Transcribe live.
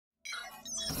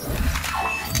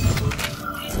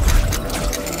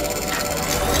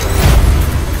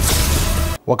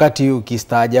Wakati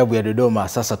ukistaajabu ya Dodoma,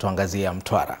 sasa tuangazie ya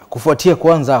Mtwara. Kufuatia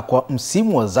kuanza kwa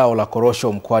msimu wa zao la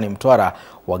korosho mkoani Mtwara,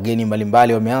 wageni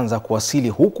mbalimbali wameanza kuwasili,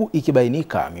 huku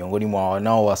ikibainika miongoni mwa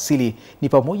wanaowasili ni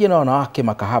pamoja na wanawake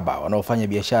makahaba wanaofanya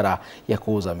biashara ya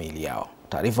kuuza miili yao.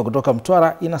 Taarifa kutoka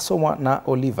Mtwara inasomwa na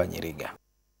Oliva Nyeriga.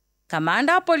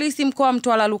 Kamanda wa polisi mkoa wa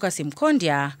Mtwara Lucas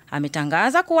Mkondia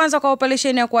ametangaza kuanza kwa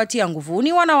operesheni ya kuwatia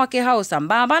nguvuni wanawake hao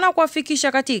sambamba na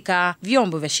kuwafikisha katika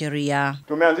vyombo vya sheria.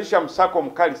 Tumeanzisha msako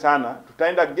mkali sana.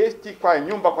 Tutaenda gesti kwa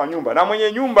nyumba, na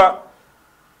mwenye nyumba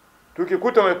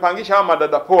tukikuta umepangisha hawa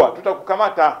madada poa,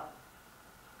 tutakukamata.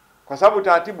 Kwa sababu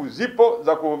taratibu zipo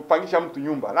za kumpangisha mtu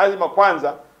nyumba. Lazima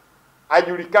kwanza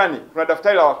ajulikane, kuna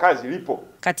daftari la wakazi lipo.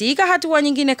 Katika hatua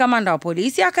nyingine, kamanda wa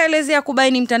polisi akaelezea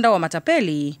kubaini mtandao wa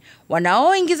matapeli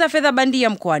wanaoingiza fedha bandia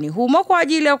mkoani humo kwa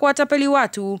ajili ya kuwatapeli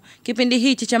watu kipindi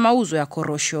hichi cha mauzo ya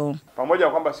korosho. Pamoja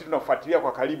na kwamba sisi tunafuatilia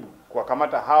kwa karibu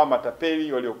kuwakamata hawa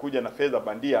matapeli waliokuja na fedha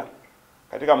bandia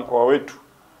katika mkoa wetu,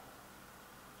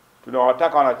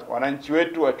 tunawataka wananchi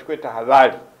wetu wachukue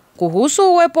tahadhari.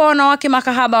 Kuhusu uwepo wa wanawake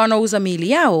makahaba wanaouza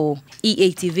miili yao,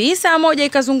 EATV saa moja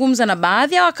ikazungumza na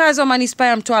baadhi ya wakazi wa manispaa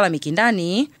ya Mtwara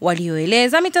Mikindani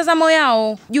walioeleza mitazamo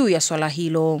yao juu ya swala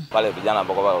hilo. Pale vijana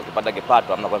ambao wakipata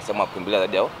kipato hamna kwa sema kukimbilia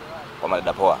zaidi yao kwa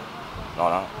madada poa.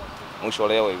 Unaona? Mwisho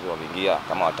leo hivi wameingia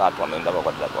kama watatu wameenda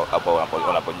hapo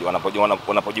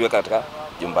wanapojiweka katika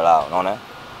jumba lao, unaona?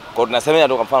 Kwa hiyo tunasemea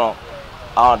tu kwa mfano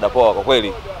hawa dada poa kwa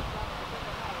kweli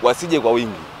wasije kwa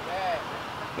wingi.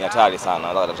 Ni hatari sana,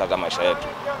 wanataka maisha yetu.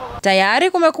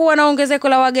 Tayari kumekuwa na ongezeko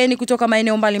la wageni kutoka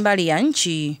maeneo mbalimbali ya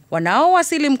nchi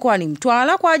wanaowasili mkoani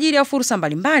Mtwara kwa ajili ya fursa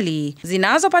mbalimbali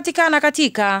zinazopatikana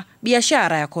katika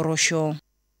biashara ya korosho.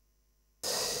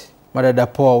 Madada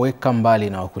poa weka mbali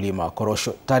na wakulima wa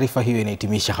korosho. Taarifa hiyo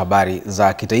inahitimisha habari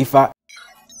za kitaifa.